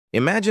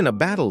Imagine a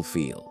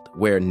battlefield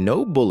where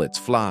no bullets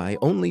fly,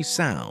 only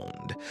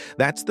sound.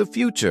 That's the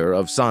future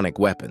of sonic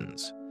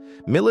weapons.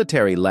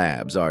 Military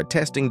labs are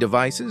testing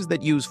devices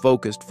that use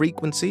focused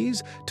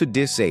frequencies to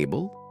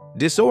disable,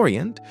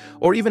 disorient,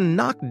 or even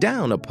knock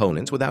down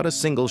opponents without a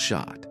single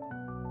shot.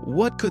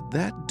 What could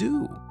that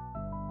do?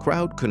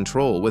 Crowd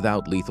control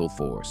without lethal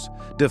force,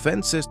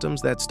 defense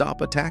systems that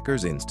stop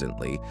attackers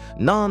instantly,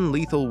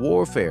 non-lethal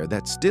warfare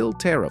that still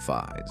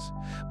terrifies.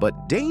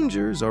 But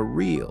dangers are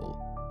real.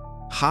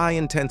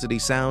 High-intensity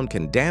sound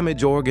can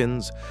damage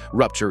organs,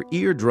 rupture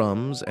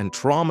eardrums, and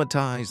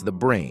traumatize the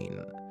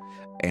brain.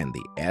 And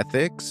the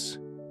ethics?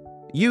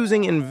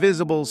 Using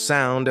invisible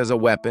sound as a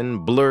weapon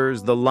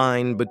blurs the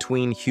line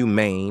between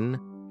humane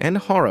and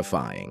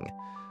horrifying.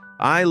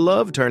 I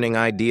love turning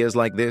ideas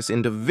like this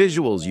into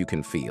visuals you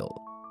can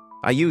feel.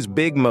 I use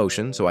big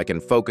motion so I can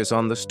focus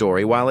on the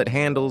story while it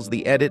handles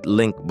the edit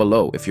link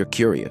below if you're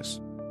curious.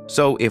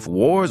 So if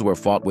wars were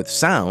fought with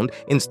sound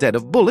instead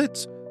of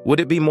bullets, would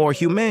it be more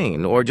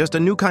humane or just a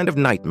new kind of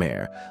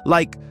nightmare?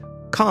 Like,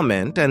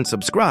 comment and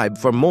subscribe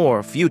for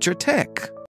more future tech.